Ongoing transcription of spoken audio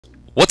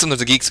What's up, Nerds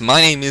and Geeks? My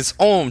name is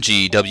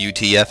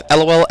OMGWTF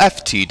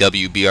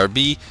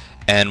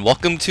and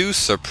welcome to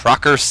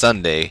Suprocker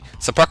Sunday.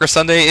 Suprocker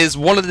Sunday is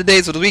one of the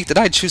days of the week that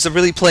I choose to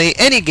really play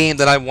any game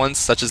that I want,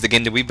 such as the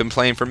game that we've been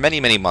playing for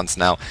many months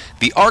now,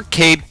 the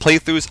arcade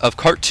playthroughs of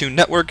Cartoon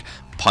Network,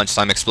 Punch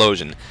Time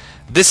Explosion.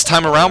 This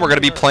time around, we're going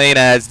to be playing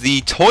as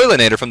the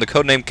Tolietnator from the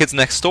Codename Kids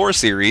Next Door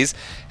series.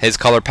 His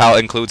color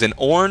palette includes an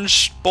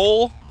orange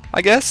bowl,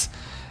 I guess,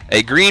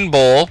 a green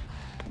bowl,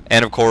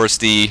 and of course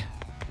the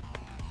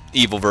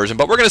evil version,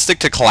 but we're going to stick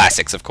to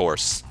classics, of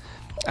course,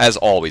 as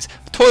always.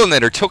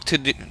 Tolietnator took to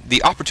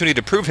the opportunity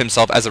to prove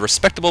himself as a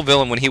respectable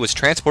villain when he was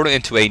transported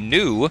into a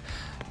new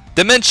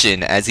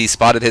dimension. As he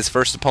spotted his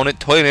first opponent,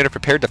 Tolietnator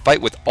prepared to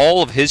fight with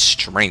all of his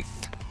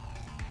strength.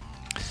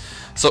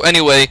 So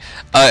anyway,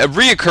 a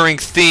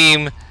reoccurring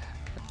theme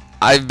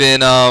I've been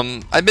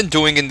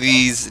doing in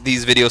these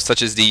videos,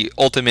 such as the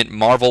Ultimate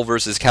Marvel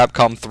vs.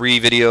 Capcom 3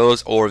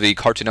 videos or the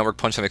Cartoon Network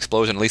Punch Time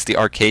Explosion, at least the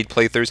arcade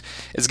playthroughs,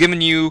 is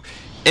giving you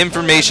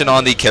information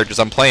on the characters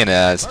I'm playing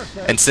as.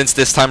 And since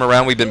this time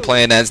around we've been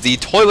playing as the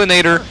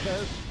Tolietnator,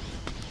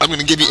 I'm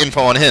going to give you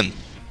info on him.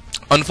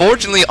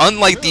 Unfortunately,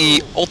 unlike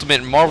the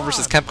Ultimate Marvel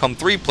vs. Capcom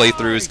 3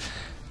 playthroughs,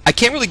 I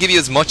can't really give you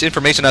as much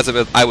information as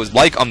I would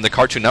like on the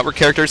Cartoon Network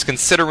characters,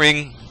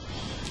 considering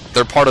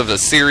they're part of a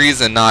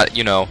series and not,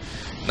 you know,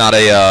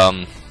 like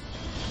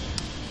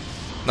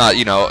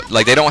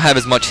they don't have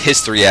as much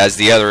history as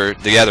the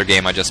other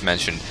game I just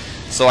mentioned.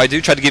 So I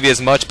do try to give you as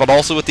much, but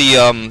also with the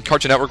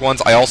Cartoon Network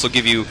ones, I also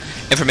give you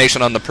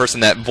information on the person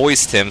that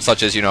voiced him,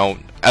 such as, you know,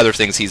 other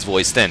things he's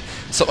voiced in.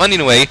 So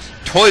anyway,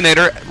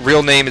 Tolietnator,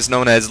 real name is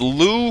known as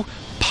Lou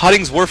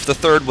Pottingsworth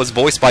III, was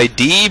voiced by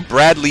D.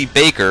 Bradley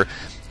Baker,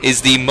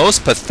 is the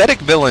most pathetic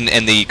villain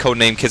in the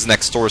Codename Kids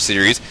Next Door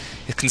series.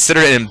 He's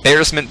considered an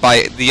embarrassment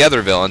by the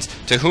other villains,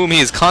 to whom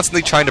he is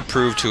constantly trying to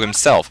prove to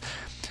himself.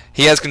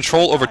 He has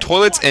control over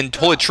toilets and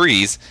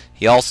toiletries.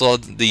 He's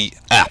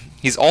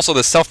also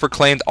the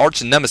self-proclaimed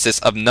arch nemesis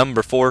of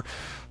Number 4,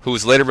 who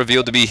was later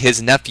revealed to be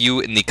his nephew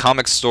in the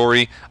comic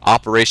story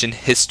Operation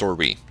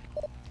History.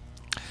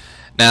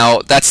 Now,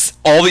 that's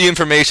all the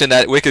information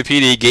that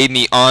Wikipedia gave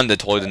me on the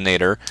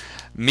Tolietnator.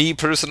 Me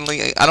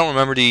personally, I don't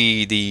remember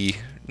the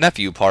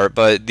nephew part,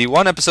 but the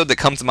one episode that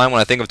comes to mind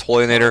when I think of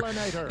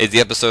Tolietnator is the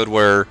episode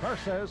where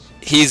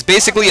he's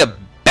basically a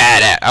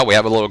badass. Oh, we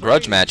have a little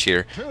grudge match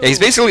here. Yeah, he's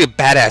basically a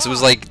badass. It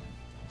was like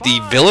the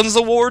Villains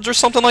Awards or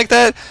something like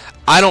that.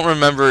 I don't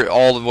remember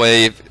all the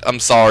way. I'm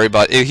sorry,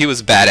 but he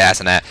was badass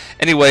in that.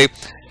 Anyway,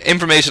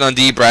 information on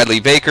D.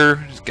 Bradley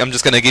Baker. I'm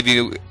just going to give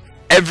you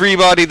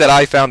everybody that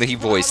I found that he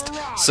voiced.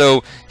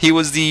 So, he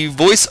was the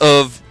voice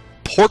of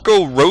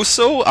Porco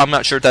Rosso. I'm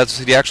not sure if that's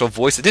the actual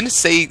voice. It didn't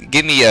say,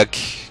 give me a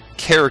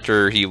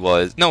character he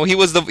was. No, he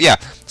was the, yeah,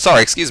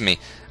 sorry, excuse me.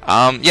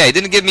 Yeah, he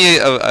didn't give me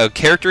a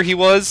character he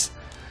was.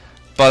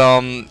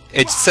 But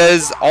it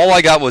says all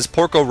I got was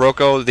Porco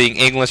Rosso, the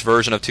English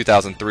version of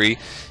 2003.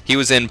 He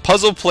was in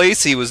Puzzle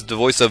Place. He was the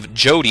voice of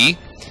Jody.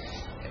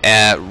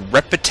 At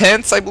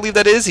Repetance, I believe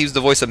that is. He was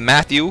the voice of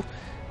Matthew.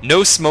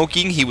 No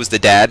Smoking, he was the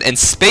dad. And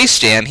Space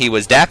Jam, he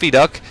was Daffy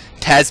Duck,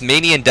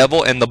 Tasmanian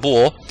Devil, and the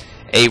Bull.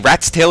 A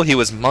Rat's Tail, he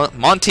was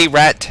Monty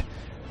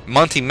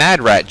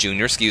Mad Rat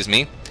Jr., excuse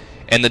me.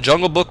 And the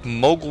Jungle Book,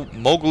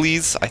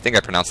 Mowgli's, I think I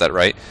pronounced that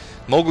right,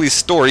 Mowgli's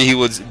Story, he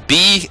was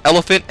Bee,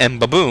 Elephant, and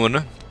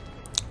Baboon.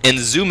 In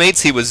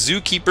Zoomates, he was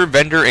Zookeeper,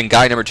 Vendor, and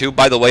Guy Number 2.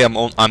 By the way,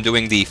 I'm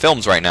doing the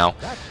films right now.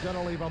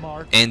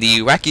 In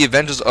the Wacky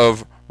Adventures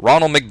of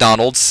Ronald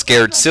McDonald,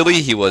 Scared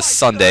Silly, he was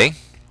Sunday.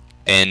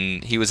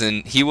 And he was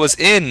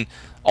in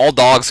All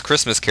Dogs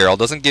Christmas Carol.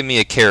 Doesn't give me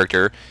a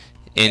character.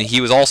 And he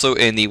was also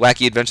in the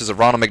Wacky Adventures of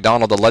Ronald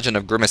McDonald, The Legend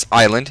of Grimace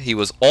Island. He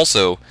was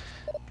also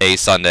a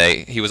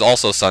Sunday. He was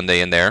also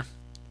Sunday in there.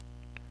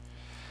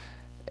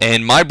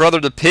 And My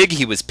Brother the Pig,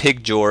 he was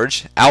Pig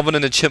George. Alvin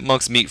and the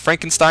Chipmunks Meet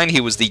Frankenstein, he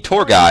was the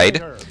tour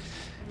guide.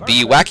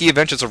 The Wacky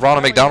Adventures of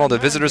Ronald McDonald, The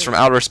Visitors from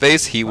Outer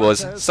Space, he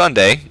was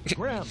Sunday.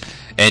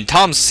 And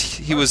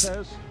he was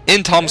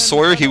in Tom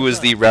Sawyer, he was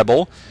the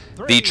Rebel.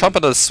 The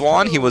Trumpet of the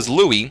Swan, he was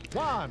Louie.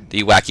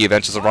 The Wacky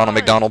Adventures of Ronald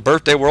McDonald,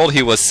 Birthday World,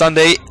 he was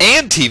Sunday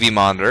and TV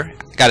Monitor.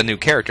 Got a new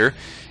character.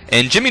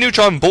 And Jimmy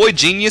Neutron, Boy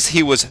Genius,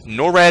 he was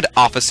NORAD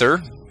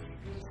Officer.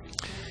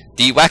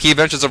 The Wacky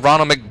Adventures of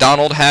Ronald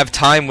McDonald, Have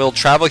Time, Will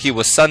Travel, he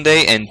was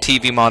Sunday and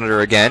TV Monitor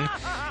again.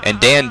 And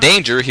Dan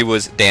Danger, he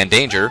was Dan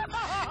Danger.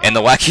 And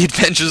the Wacky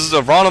Adventures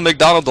of Ronald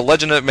McDonald, The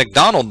Legend of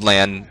McDonald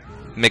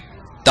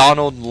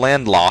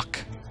Landlock,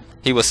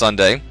 he was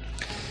Sunday.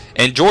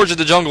 And George of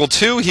the Jungle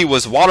 2, he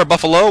was Water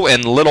Buffalo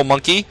and Little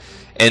Monkey.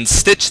 And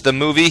Stitch the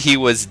movie, he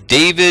was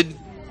David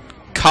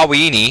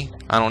Kawini,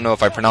 I don't know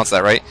if I pronounced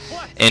that right.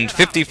 And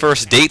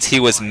 51st Dates, he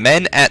was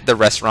Men at the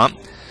Restaurant.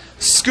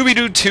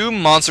 Scooby-Doo 2,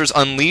 Monsters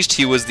Unleashed,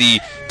 he was the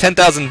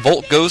 10,000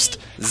 Volt Ghost,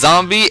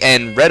 Zombie,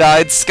 and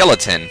Red-Eyed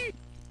Skeleton.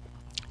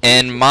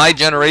 And My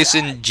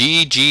Generation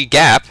G.G.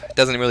 Gap,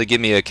 doesn't really give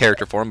me a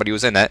character for him, but he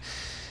was in that.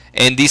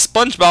 And the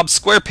SpongeBob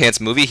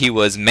SquarePants movie, he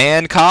was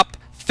Man Cop,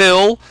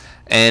 Phil,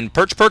 and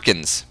Perch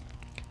Perkins.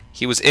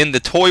 He was in the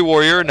Toy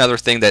Warrior, another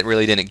thing that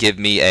really didn't give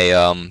me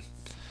a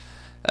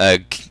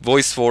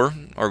voice for,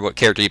 or what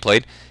character he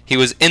played. He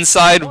was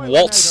inside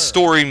Walt's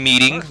story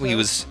meeting. He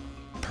was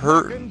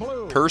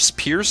Perce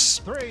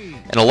Pierce.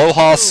 And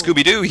Aloha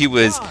Scooby-Doo, he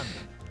was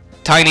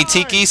Tiny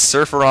Tiki,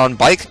 Surfer on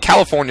Bike,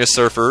 California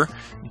Surfer,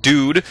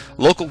 Dude,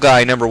 Local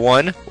Guy number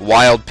 1,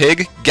 Wild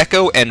Pig,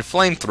 Gecko, and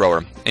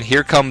Flamethrower. And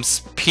here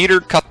comes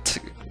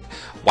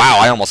Wow,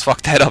 I almost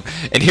fucked that up.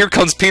 And here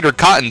comes Peter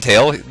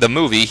Cottontail, the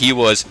movie. He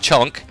was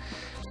Chunk.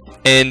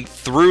 And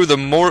through the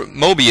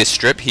Mobius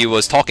strip, he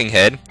was Talking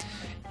Head.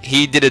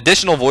 He did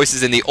additional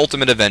voices in the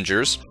Ultimate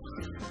Avengers.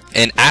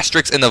 And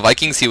Asterix in the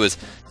Vikings, he was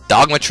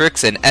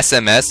Dogmatrix and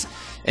SMS.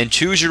 And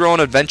Choose Your Own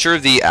Adventure,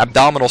 the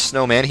Abdominal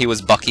Snowman, he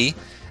was Bucky.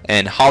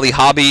 And Holly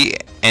Hobby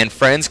and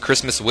Friends,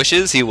 Christmas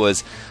Wishes, he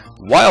was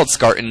Wild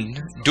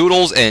Scarton,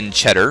 Doodles, and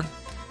Cheddar.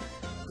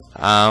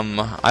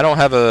 I don't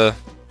have a...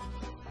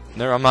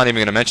 No, I'm not even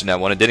going to mention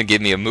that one. It didn't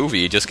give me a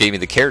movie, it just gave me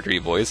the character he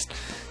voiced.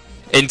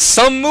 In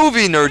some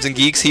movie, Nerds and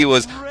Geeks, he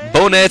was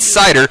Bonehead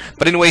Cider.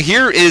 But anyway,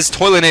 here is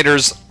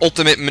Tolietnator's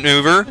ultimate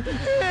maneuver.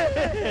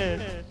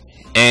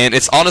 And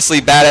it's honestly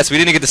badass. We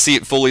didn't get to see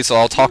it fully, so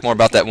I'll talk more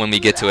about that when we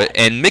get to it.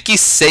 And Mickey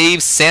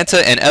Saves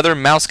Santa and Other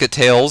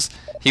Mousecatales.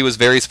 He was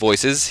various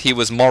voices. He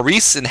was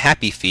Maurice in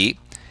Happy Feet.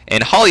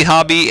 And Holly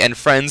Hobby and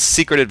Friends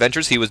Secret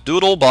Adventures. He was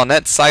Doodle,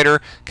 Bonnet,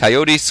 Cider,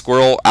 Coyote,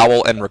 Squirrel,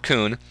 Owl, and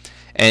Raccoon.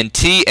 And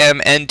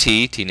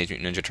TMNT, Teenage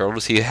Mutant Ninja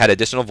Turtles, he had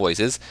additional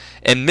voices.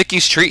 And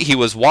Mickey's Treat, he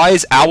was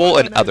Wise, Owl,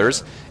 and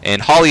Others.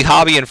 And Holly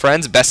Hobby and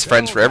Friends, Best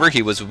Friends Forever,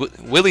 he was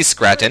Willie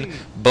Scratton,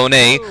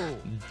 Bonet,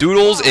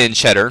 Doodles, and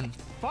Cheddar.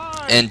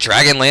 And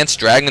Dragonlance,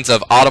 Dragons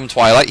of Autumn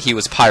Twilight, he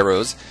was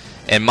Pyros.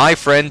 And My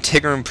Friend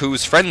Tigger and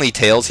Pooh's Friendly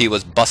Tales, he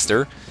was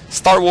Buster.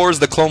 Star Wars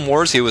The Clone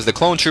Wars, he was the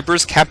Clone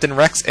Troopers, Captain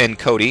Rex, and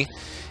Cody.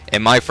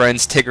 And My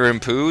Friends Tigger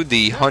and Pooh,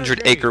 the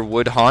 100 Acre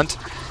Wood Haunt,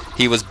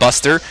 he was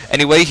Buster.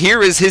 Anyway,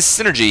 here is his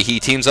synergy. He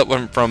teams up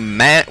with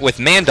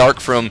Mandark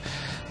from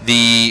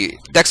the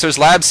Dexter's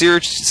Lab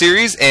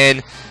series,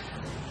 and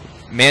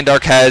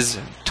Mandark has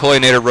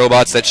Tolietnator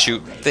robots that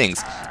shoot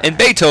things. In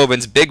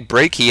Beethoven's Big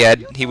Break,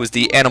 he was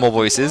the animal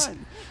voices.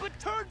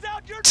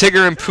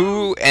 Tigger and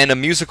Pooh and a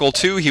musical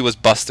too, he was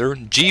Buster.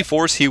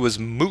 G-Force, he was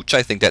Mooch,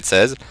 I think that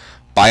says.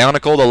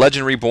 Bionicle, the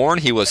Legend Reborn,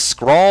 he was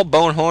Skrull,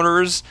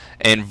 Bonehunters,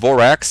 and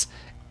Vorax.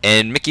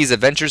 And Mickey's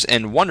Adventures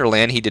in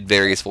Wonderland, he did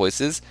various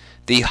voices.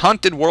 The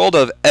Haunted World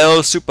of El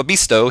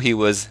Supabisto, he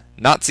was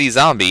Nazi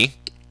Zombie.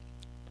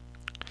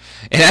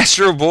 In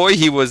Astro Boy,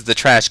 he was the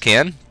Trash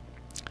Can.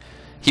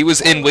 He was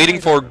in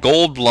Waiting for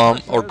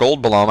Goldblum, or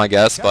Goldblum, I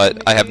guess,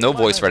 but I have no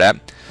voice for that.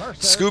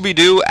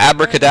 Scooby-Doo,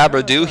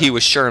 Abracadabra Doo, he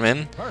was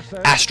Sherman.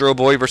 Astro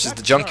Boy versus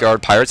the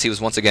Junkyard Pirates, he was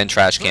once again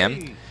Trash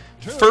Can.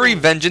 Furry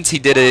Vengeance, he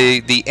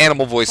did the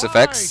animal voice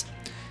effects.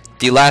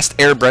 The Last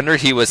Airbender,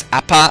 he was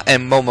Appa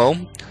and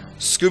Momo.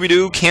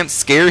 Scooby-Doo, Camp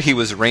Scare, he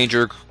was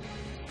Ranger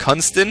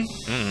Kunston.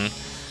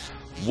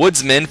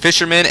 Woodsman,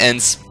 Fisherman,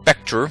 and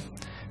Spectre.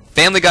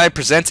 Family Guy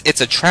Presents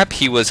It's a Trap,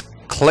 he was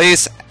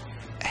Claes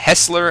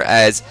Hessler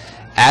as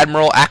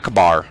Admiral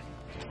Akbar.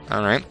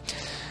 Alright.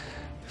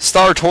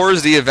 Star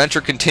Tours, The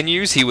Adventure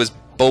Continues, he was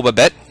Boba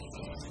Fett.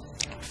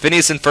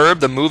 Phineas and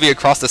Ferb, the movie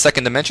Across the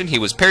Second Dimension, he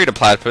was Perry the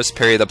Platypus,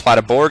 Perry the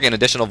Platyborg, and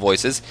additional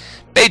voices.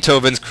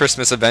 Beethoven's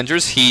Christmas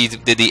Avengers, he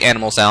did the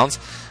animal sounds.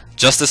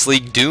 Justice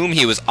League Doom,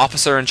 he was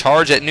Officer in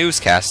Charge at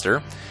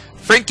Newscaster.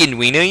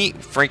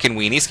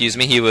 Frankenweenie, excuse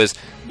me, he was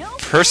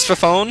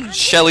Persephone,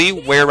 Shelley,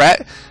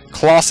 Were-Rat,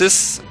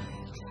 Colossus,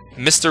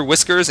 Mr.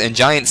 Whiskers, and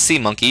Giant Sea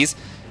Monkeys.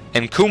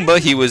 And Kumba,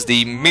 he was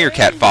the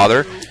Meerkat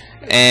Father.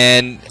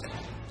 And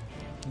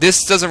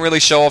this doesn't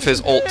really show off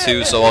his ult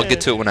too, so I'll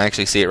get to it when I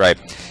actually see it right.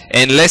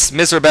 And Les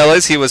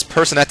Miserables, he was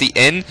Person at the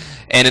Inn.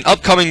 And in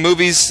upcoming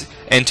movies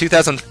in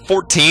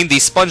 2014, the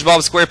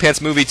SpongeBob SquarePants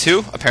movie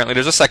 2, apparently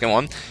there's a second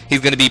one,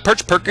 he's going to be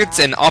Perch Perkins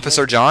and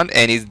Officer John,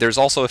 and there's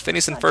also a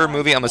Phineas and Ferb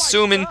movie. I'm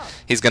assuming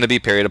he's going to be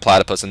Perry the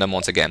Platypus and them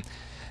once again.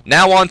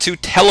 Now on to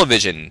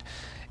television.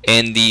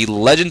 In the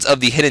Legends of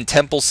the Hidden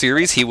Temple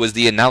series, he was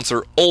the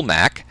announcer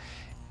Olmec.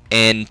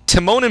 And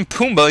Timon and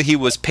Pumbaa, he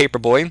was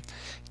Paperboy.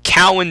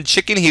 Cow and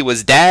Chicken, he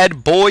was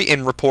Dad, Boy,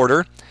 and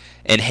Reporter.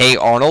 And Hey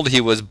Arnold,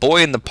 he was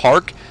Boy in the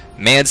Park.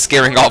 Man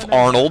scaring off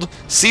Arnold.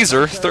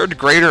 Caesar, third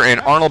grader,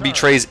 and Arnold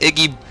betrays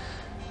Iggy.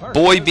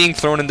 Boy being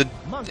thrown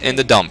in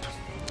the dump.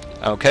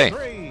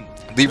 Okay.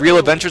 The Real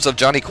Adventures of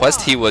Johnny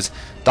Quest, he was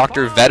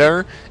Dr.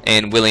 Vetter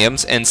and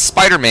Williams. And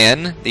Spider-Man,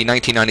 the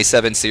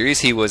 1997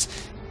 series, he was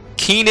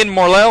Keenan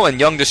Morlell and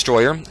Young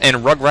Destroyer. And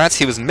Rugrats,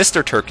 he was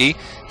Mr. Turkey.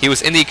 He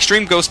was in the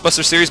Extreme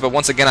Ghostbusters series, but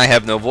once again I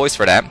have no voice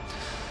for that.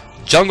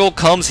 Jungle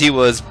Comes, he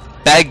was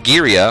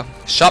Bagheera.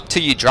 Shop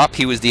Till You Drop,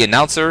 he was the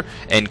announcer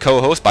and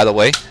co-host, by the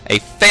way. A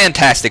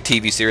fantastic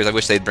TV series, I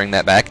wish they'd bring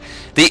that back.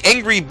 The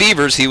Angry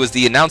Beavers, he was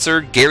the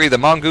announcer, Gary the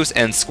Mongoose,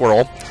 and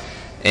Squirrel.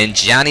 And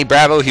Johnny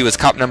Bravo, he was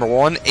cop number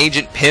 1,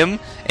 Agent Pym,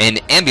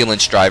 and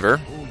ambulance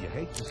driver.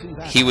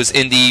 He was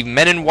in the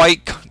Men in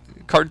White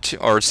cartoon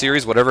or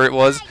series, whatever it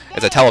was.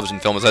 It's a television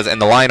film, it says,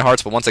 and the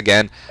Lionhearts, but once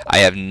again, I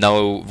have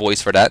no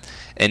voice for that.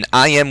 And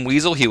I Am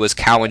Weasel, he was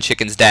Cow and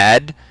Chicken's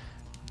dad.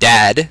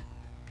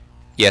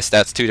 Yes,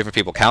 that's two different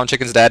people. Cow and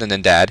Chicken's dad and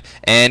then dad.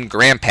 And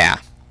Grandpa.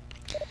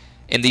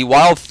 In the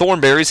Wild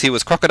Thornberries, he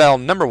was Crocodile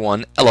number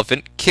 1,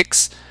 Elephant,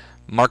 Kix,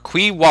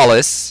 Marquis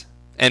Wallace,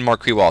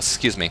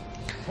 excuse me.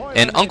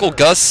 And Uncle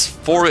Gus,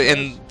 For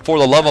the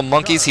Love of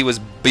Monkeys, he was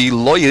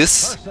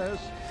Beloyus.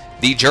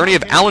 The Journey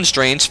of Alan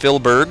Strange, Phil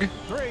Berg.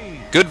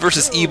 Good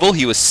versus Evil,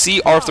 he was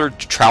C. Arthur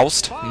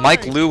Troust.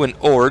 Mike Lou and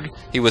Org,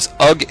 he was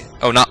Ugg,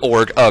 oh not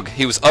Org, Ugg.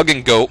 He was Ugg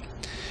and Goat.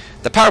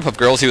 The Powerpuff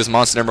Girls, he was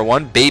Monster number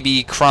 1,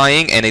 Baby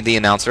Crying, and the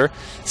announcer.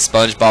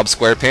 SpongeBob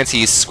SquarePants,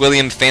 he's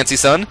Squilliam Fancy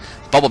Son.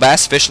 Bubble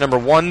Bass, Fish number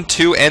 1,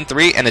 2, and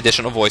 3, and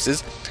additional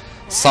voices.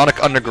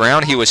 Sonic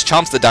Underground, he was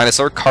Chomps the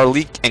Dinosaur,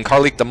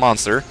 Carleek the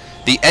Monster.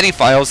 The Eddie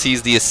Files,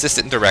 he's the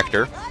assistant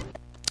director.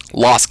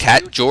 Lost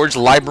Cat, George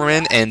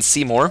Lieberman and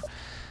Seymour.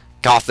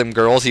 Gotham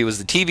Girls, he was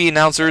the TV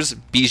announcers,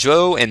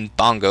 Bijou and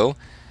Bongo.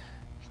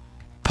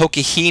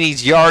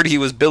 Pokehini's Yard, he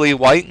was Billy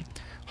White.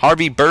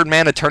 Harvey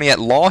Birdman, Attorney at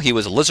Law, he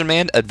was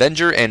Lizardman,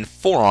 Avenger, and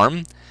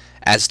Forearm.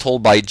 As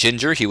Told by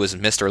Ginger, he was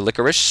Mr.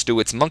 Licorice,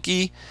 Stewart's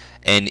Monkey,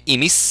 and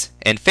Emis.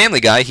 And Family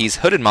Guy, he's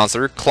Hooded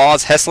Monster,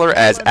 Claus Hessler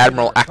as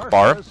Admiral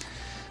Akbar.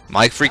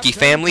 My Freaky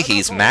Family,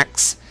 he's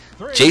Max.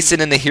 Jason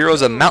and the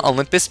Heroes of Mount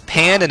Olympus,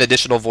 Pan and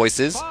additional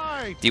voices.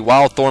 The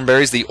Wild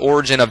Thornberries, The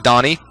Origin of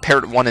Donnie,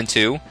 Parrot 1 and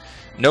 2.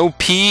 No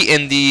P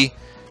in the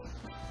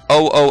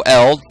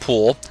OOL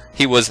pool,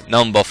 he was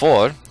number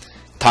 4.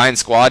 Time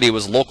Squad, he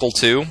was Local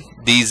 2.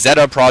 The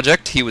Zeta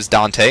Project, he was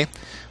Dante.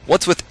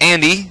 What's with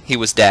Andy, he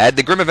was Dad.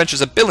 The Grim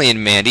Adventures of Billy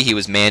and Mandy, he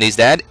was Mandy's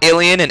dad.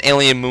 Alien and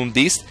Alien Moon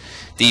Beast.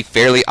 The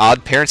Fairly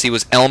Odd Parents, he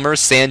was Elmer,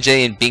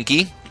 Sanjay, and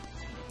Binky.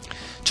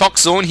 Chalk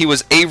Zone, he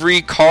was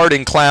Avery, Card,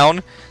 and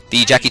Clown.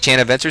 The Jackie Chan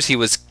Adventures, he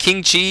was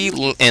King Chi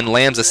and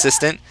Lamb's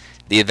assistant.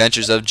 The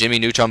Adventures of Jimmy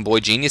Neutron Boy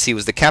Genius, he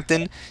was the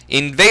captain.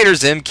 Invader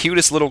Zim,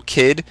 Cutest Little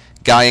Kid,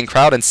 Guy and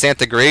Crowd, and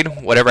Santa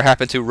Grade. Whatever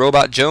Happened to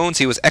Robot Jones,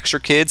 he was Extra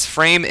Kids,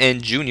 Frame,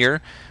 and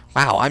Junior.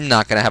 Wow, I'm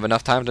not going to have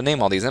enough time to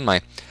name all these, am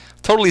I?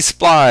 Totally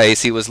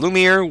Splice, he was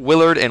Lumiere,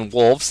 Willard, and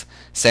Wolves.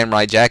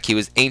 Samurai Jack, he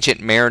was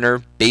Ancient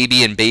Mariner,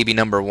 Baby, and Baby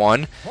number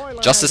 1.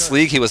 Justice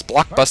League, he was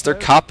Blockbuster,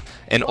 Cop,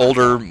 and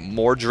Older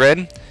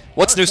Mordred.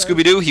 What's New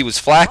Scooby-Doo, he was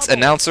Flax,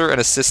 announcer, and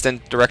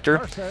assistant director.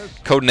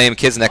 Codename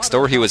Kids Next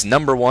Door, he was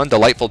number 1,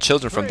 Delightful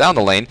Children from Down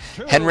the Lane.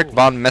 Henrik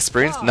von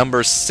Mesprint,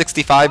 number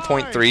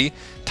 65.3.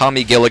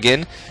 Tommy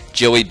Gilligan,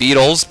 Joey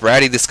Beatles,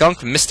 Braddy the Skunk,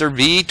 Mr.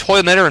 V,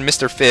 Tolietnator, and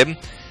Mr. Fib.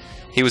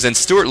 He was in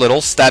Stuart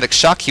Little, Static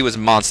Shock, he was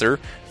Monster.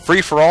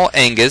 Free for All,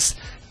 Angus.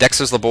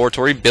 Dexter's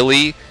Laboratory,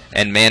 Billy,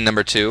 and Man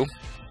number 2.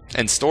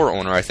 And store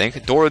owner, I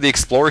think. Dora the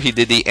Explorer, he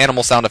did the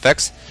animal sound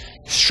effects.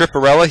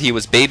 Stripperella, he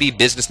was Baby,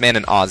 Businessman,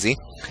 and Ozzy.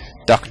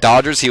 Duck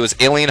Dodgers, he was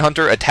Alien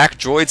Hunter, Attack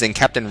Droids, and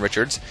Captain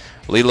Richards.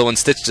 Lilo and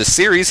Stitch the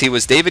series, he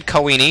was David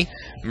Coini,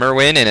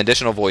 Merwin, and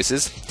additional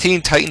voices.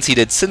 Teen Titans, he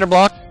did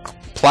Cinderblock,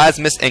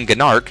 Plasmus, and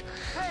Gnark.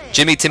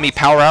 Jimmy Timmy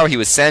Power Hour, he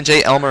was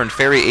Sanjay, Elmer, and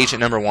Fairy Agent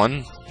number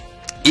 1.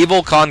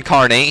 Evil Con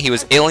Carne, he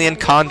was Alien,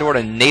 Condor,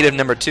 and Native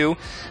number 2.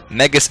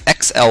 Megas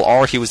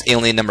XLR, he was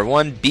Alien number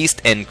 1.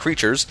 Beast and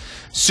Creatures.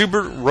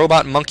 Super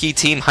Robot Monkey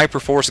Team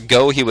Hyperforce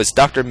Go, he was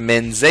Dr.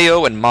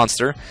 Menzeo and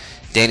Monster.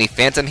 Danny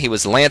Phantom, he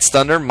was Lance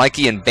Thunder,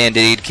 Mikey, and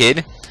Band-Aid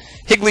Kid.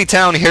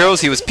 Higglytown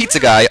Heroes, he was Pizza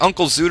Guy,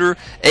 Uncle Zooter,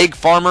 Egg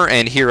Farmer,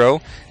 and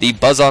Hero. The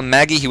Buzz on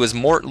Maggie, he was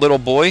Mort Little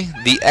Boy.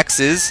 The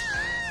X's,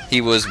 he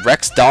was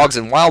Rex, Dogs,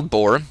 and Wild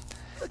Boar.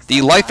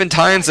 The Life and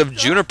Times of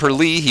Juniper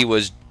Lee, he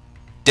was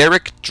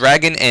Derek,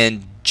 Dragon,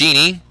 and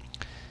Genie.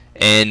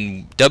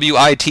 And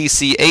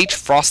WITCH,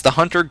 Frost the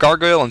Hunter,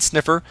 Gargoyle, and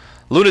Sniffer.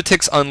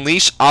 Lunatics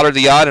Unleash, Otter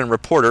the Odd, and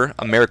Reporter.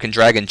 American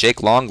Dragon,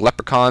 Jake Long.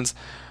 Leprechauns,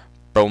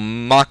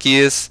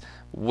 Bromachius,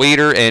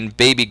 Waiter, and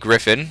Baby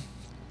Griffin.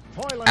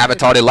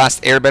 Avatar The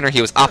Last Airbender,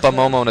 he was Appa,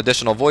 Momo, and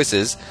additional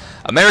voices.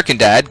 American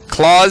Dad,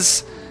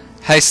 Claus,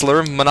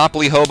 Heisler,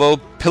 Monopoly Hobo,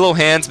 Pillow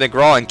Hands,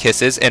 McGraw, and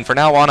Kisses. And for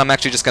now on, I'm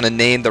actually just going to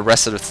name the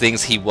rest of the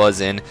things he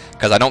was in,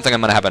 because I don't think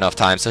I'm going to have enough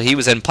time. So he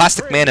was in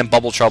Plastic Man and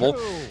Bubble Trouble,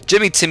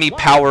 Jimmy Timmy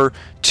Power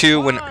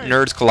 2 When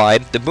Nerds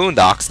Collide, The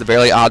Boondocks, The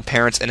Fairly Odd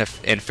Parents,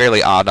 and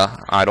Fairly Odd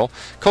Idol,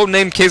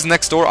 Codename Kids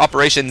Next Door,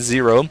 Operation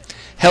Zero,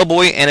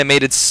 Hellboy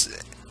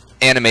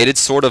Animated,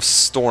 Sword of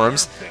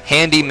Storms,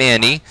 Handy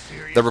Manny,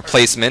 The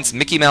Replacements,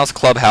 Mickey Mouse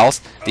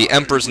Clubhouse, The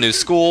Emperor's New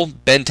School,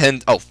 Ben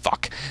 10, oh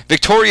fuck,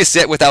 victorious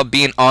yet without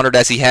being honored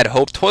as he had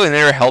hoped.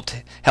 Tolietnator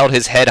held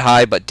his head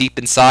high, but deep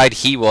inside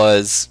he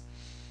was,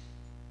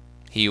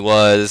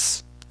 well,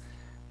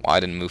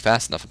 I didn't move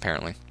fast enough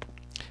apparently.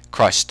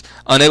 Crushed.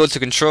 Unable to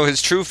control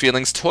his true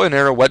feelings,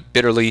 Tolietnator wept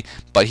bitterly,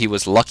 but he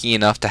was lucky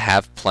enough to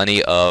have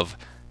plenty of,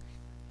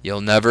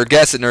 you'll never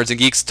guess it, nerds and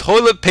geeks,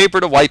 toilet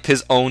paper to wipe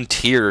his own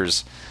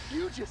tears.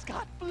 You just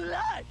got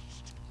flushed.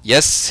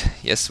 Yes,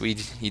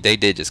 they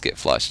did just get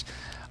flushed.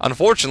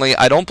 Unfortunately,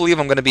 I don't believe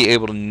I'm going to be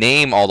able to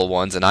name all the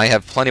ones, and I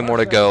have plenty more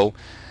to go.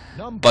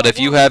 But if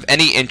you have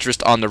any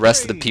interest on the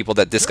rest of the people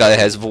that this guy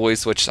has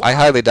voiced, which I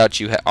highly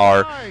doubt you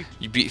are,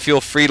 feel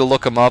free to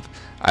look him up.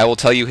 I will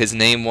tell you his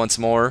name once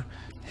more.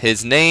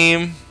 His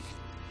name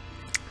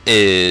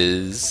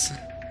is,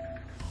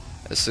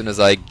 as soon as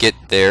I get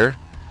there,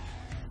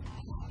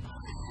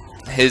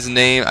 His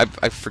name,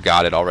 I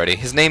forgot it already.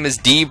 His name is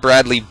D.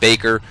 Bradley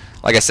Baker.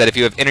 Like I said, if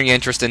you have any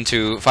interest in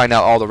to find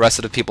out all the rest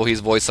of the people he's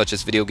voiced, such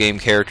as video game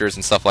characters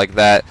and stuff like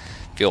that,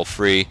 feel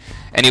free.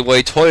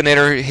 Anyway,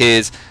 Tolietnator,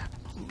 his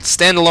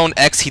standalone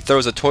X, he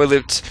throws a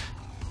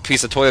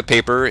piece of toilet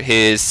paper.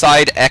 His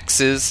side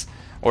X's,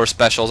 or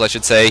specials I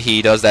should say,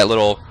 he does that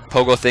little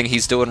pogo thing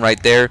he's doing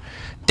right there.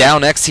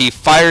 Down X, he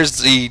fires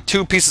the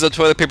 2 pieces of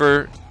toilet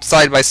paper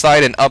side by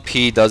side, and up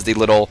he does the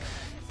little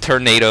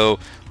tornado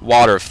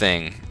water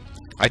thing.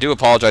 I do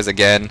apologize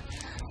again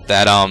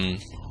that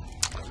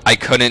I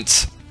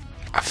couldn't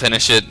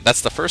finish it.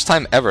 That's the first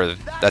time ever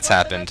that's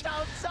happened.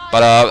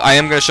 But I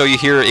am going to show you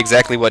here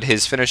exactly what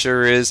his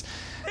finisher is.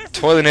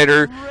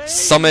 Tolietnator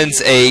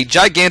summons a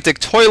gigantic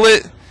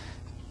toilet,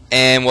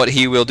 and what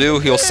he will do,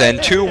 he'll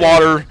send 2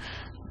 water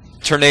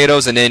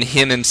tornadoes, and then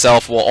him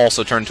himself will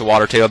also turn to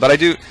water tornado. But I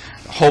do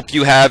hope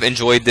you have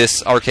enjoyed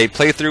this arcade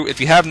playthrough.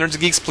 If you have, Nerds and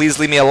Geeks, please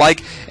leave me a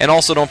like, and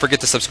also don't forget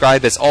to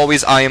subscribe. As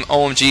always, I am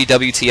OMG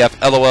WTF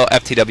LOL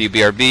FTW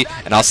BRB,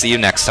 and I'll see you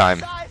next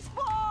time.